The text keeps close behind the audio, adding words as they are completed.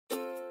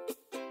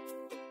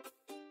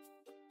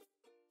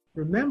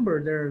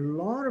Remember, there are a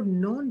lot of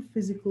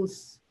non-physical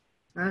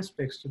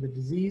aspects to the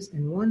disease,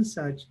 and one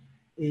such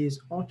is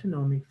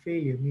autonomic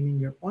failure, meaning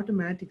your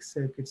automatic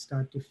circuits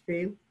start to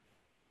fail,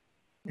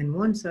 and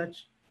one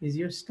such is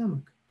your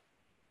stomach.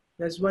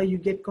 That's why you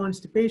get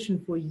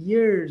constipation for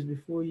years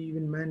before you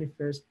even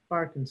manifest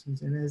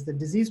Parkinson's. And as the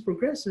disease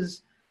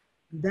progresses,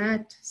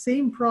 that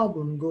same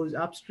problem goes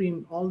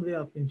upstream all the way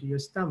up into your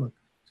stomach.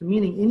 So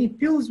meaning any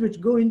pills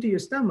which go into your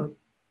stomach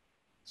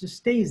just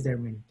stays there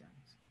many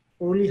times.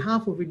 Only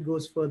half of it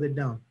goes further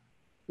down.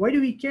 Why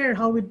do we care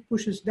how it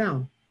pushes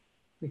down?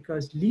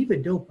 Because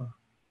levodopa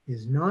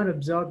is not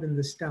absorbed in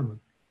the stomach.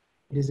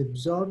 It is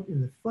absorbed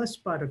in the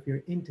first part of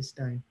your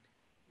intestine,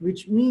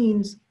 which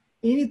means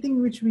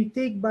anything which we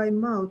take by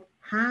mouth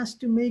has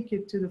to make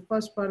it to the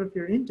first part of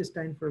your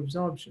intestine for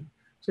absorption.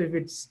 So if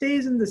it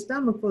stays in the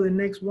stomach for the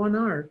next 1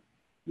 hour,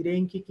 it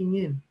ain't kicking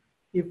in.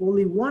 If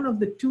only one of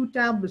the 2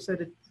 tablets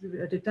at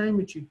a time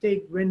which you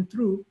take went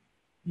through,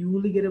 you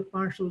only get a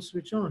partial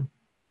switch on.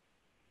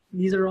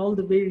 These are all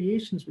the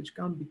variations which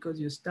come because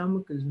your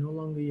stomach is no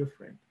longer your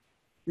friend.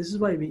 This is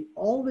why we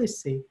always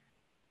say,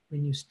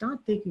 when you start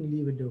taking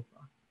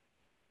levodopa,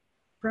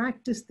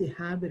 practice the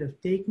habit of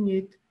taking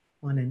it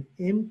on an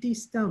empty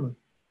stomach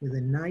with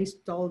a nice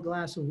tall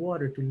glass of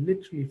water to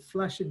literally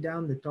flush it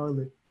down the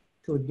toilet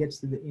till it gets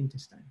to the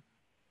intestine.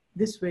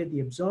 This way, the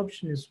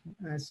absorption is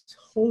as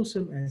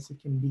wholesome as it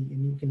can be,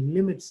 and you can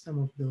limit some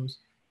of those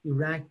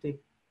erratic,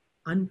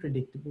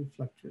 unpredictable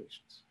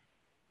fluctuations.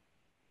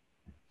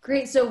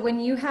 Great. So when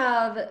you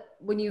have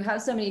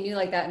somebody new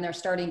like that and they're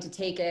starting to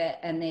take it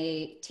and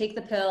they take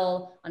the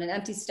pill on an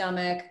empty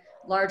stomach,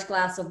 large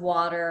glass of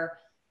water,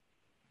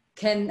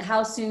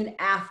 how soon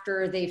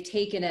after they've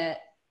taken it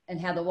and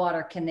had the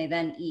water can they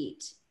then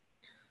eat?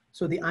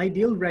 So the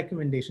ideal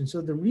recommendation,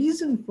 so the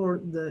reason for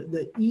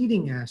the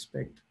eating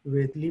aspect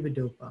with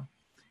levodopa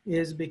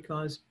is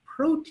because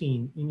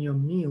protein in your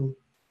meal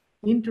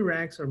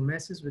interacts or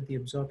messes with the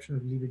absorption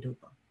of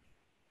levodopa.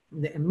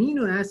 The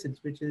amino acids,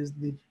 which is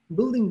the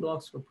building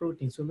blocks for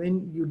protein. So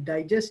when you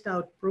digest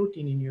out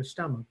protein in your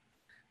stomach,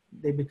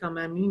 they become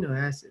amino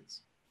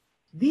acids.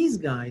 These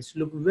guys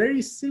look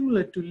very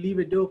similar to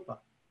levodopa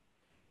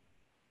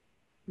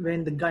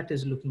when the gut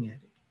is looking at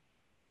it.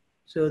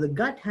 So the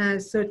gut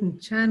has certain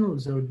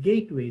channels or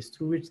gateways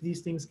through which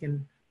these things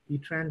can be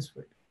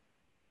transferred.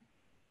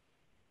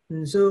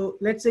 And so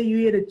let's say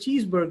you ate a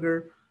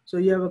cheeseburger, so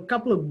you have a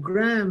couple of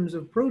grams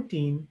of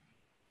protein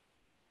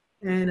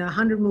and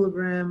 100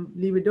 milligram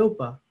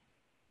levodopa.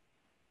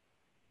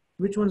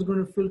 Which one's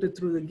going to filter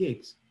through the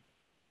gates?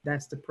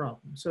 That's the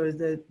problem. So is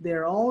that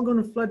they're all going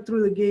to flood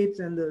through the gates,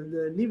 and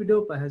the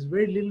levodopa has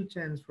very little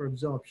chance for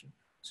absorption.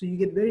 So you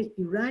get very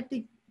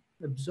erratic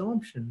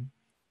absorption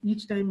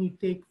each time you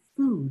take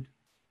food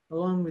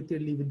along with your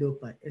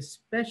levodopa,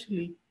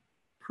 especially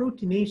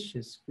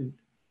proteinaceous food.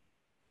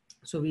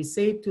 So we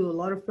say to a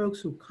lot of folks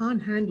who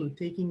can't handle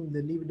taking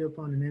the levodopa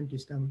on an empty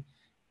stomach,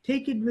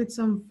 take it with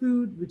some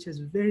food which has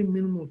very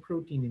minimal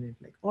protein in it,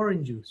 like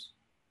orange juice,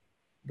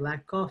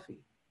 black coffee,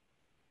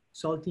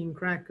 saltine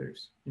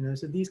crackers.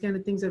 So these kind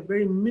of things have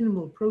very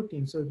minimal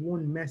protein, so it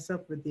won't mess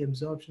up with the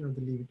absorption of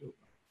the levodopa.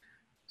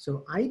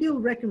 So ideal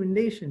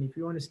recommendation, if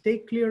you want to stay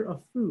clear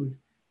of food,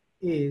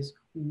 is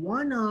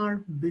 1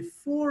 hour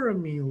before a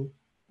meal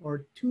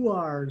or 2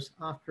 hours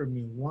after a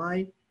meal.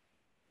 Why?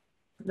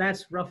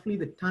 That's roughly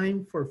the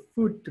time for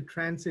food to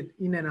transit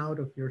in and out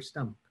of your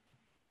stomach.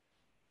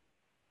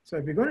 So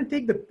if you're going to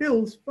take the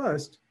pills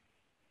first,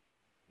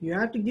 you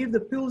have to give the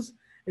pills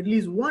at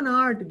least 1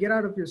 hour to get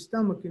out of your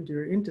stomach into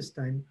your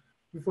intestine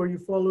before you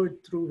follow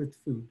it through with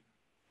food.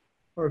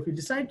 Or if you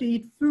decide to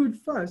eat food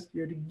first,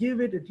 you have to give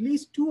it at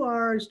least 2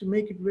 hours to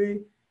make it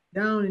way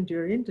down into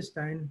your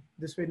intestine.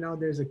 This way now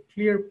there's a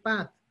clear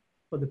path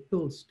for the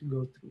pills to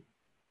go through.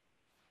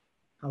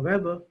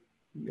 However,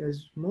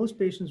 as most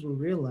patients will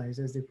realize,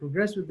 as they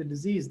progress with the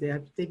disease, they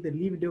have to take the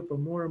levodopa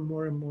more and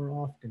more and more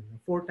often,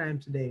 4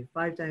 times a day,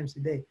 5 times a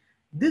day.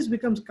 This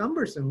becomes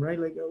cumbersome, right?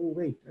 Like, oh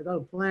wait, I got to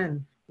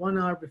plan 1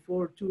 hour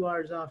before, 2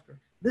 hours after.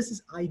 This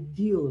is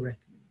ideal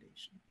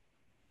recommendation.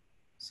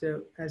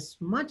 So as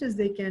much as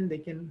they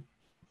can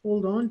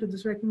hold on to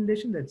this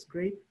recommendation, that's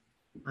great.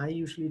 I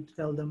usually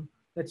tell them,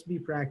 let's be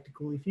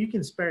practical. If you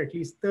can spare at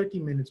least 30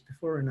 minutes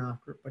before and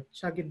after, but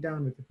chug it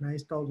down with a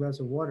nice tall glass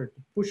of water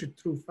to push it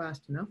through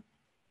fast enough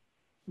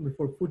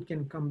before food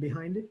can come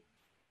behind it,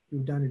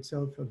 you've done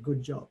itself a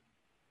good job.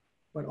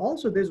 But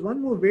also there's one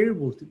more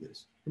variable to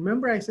this.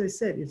 Remember, as I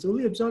said, it's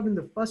only absorbed in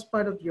the first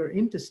part of your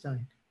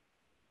intestine.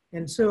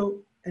 And so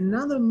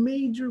another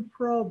major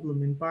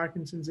problem in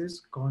Parkinson's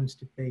is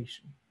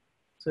constipation.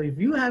 So if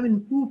you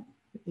haven't pooped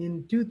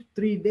in 2 to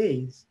 3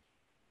 days,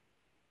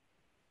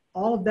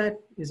 all of that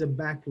is a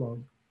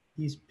backlog.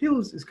 These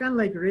pills is kind of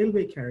like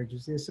railway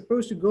carriages. They're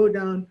supposed to go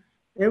down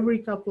every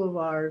couple of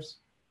hours,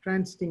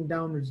 transiting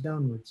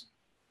downwards.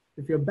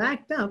 If you're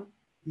backed up,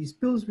 these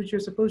pills which you're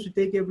supposed to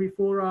take every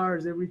 4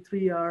 hours, every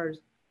 3 hours,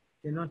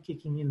 they're not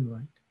kicking in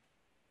right.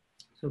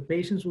 So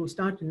patients will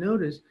start to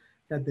notice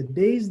that the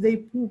days they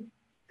poop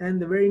and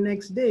the very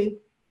next day,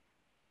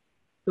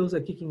 pills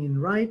are kicking in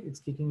right, it's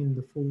kicking in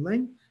the full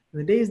length.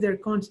 And the days they're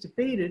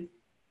constipated,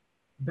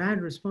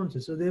 bad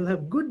responses. So they'll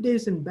have good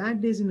days and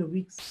bad days in a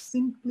week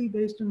simply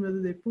based on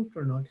whether they pooped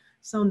or not.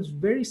 Sounds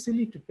very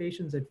silly to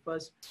patients at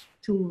first,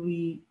 till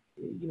we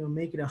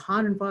make it a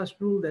hard and fast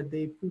rule that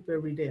they poop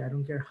every day. I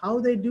don't care how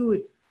they do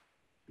it.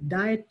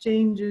 Diet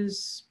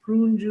changes,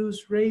 prune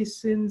juice,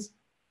 raisins,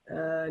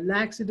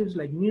 laxatives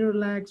like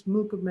Miralax,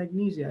 milk of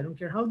magnesia. I don't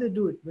care how they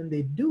do it. When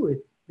they do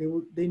it,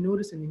 they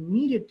notice an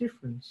immediate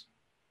difference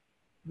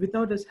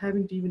without us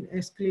having to even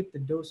escalate the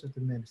dose of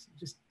the medicine.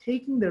 Just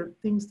taking the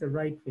things the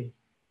right way.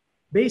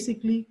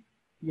 Basically,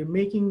 you're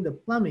making the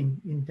plumbing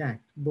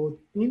intact, both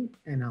in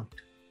and out.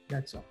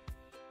 That's all.